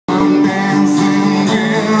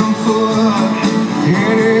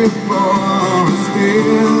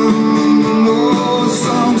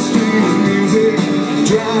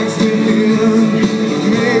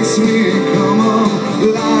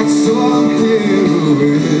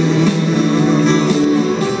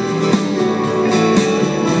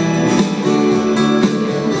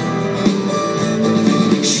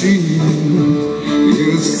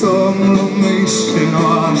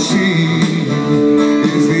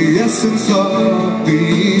essence of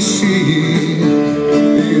the she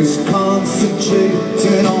is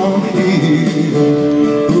concentrated on he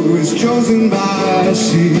who is chosen by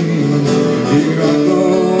she. Here I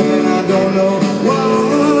go and I don't know why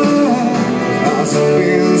I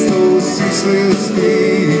spin so ceaselessly.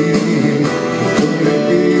 Could it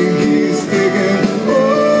be he's thinking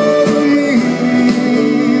over me?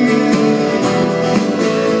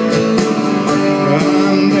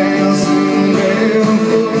 I'm dancing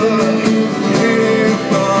barefoot, heading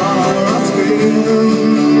for a spin.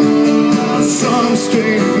 Some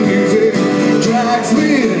strange music drags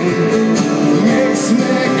me in, makes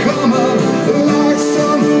me come up like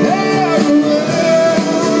some heroin.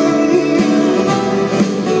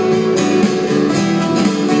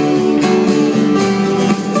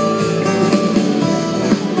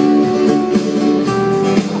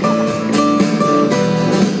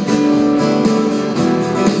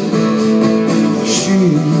 She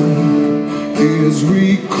is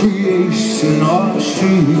recreation, or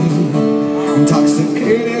she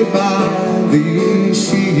intoxicated by the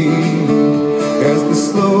she has the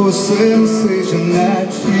slow sensation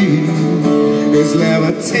that she is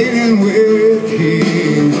levitating with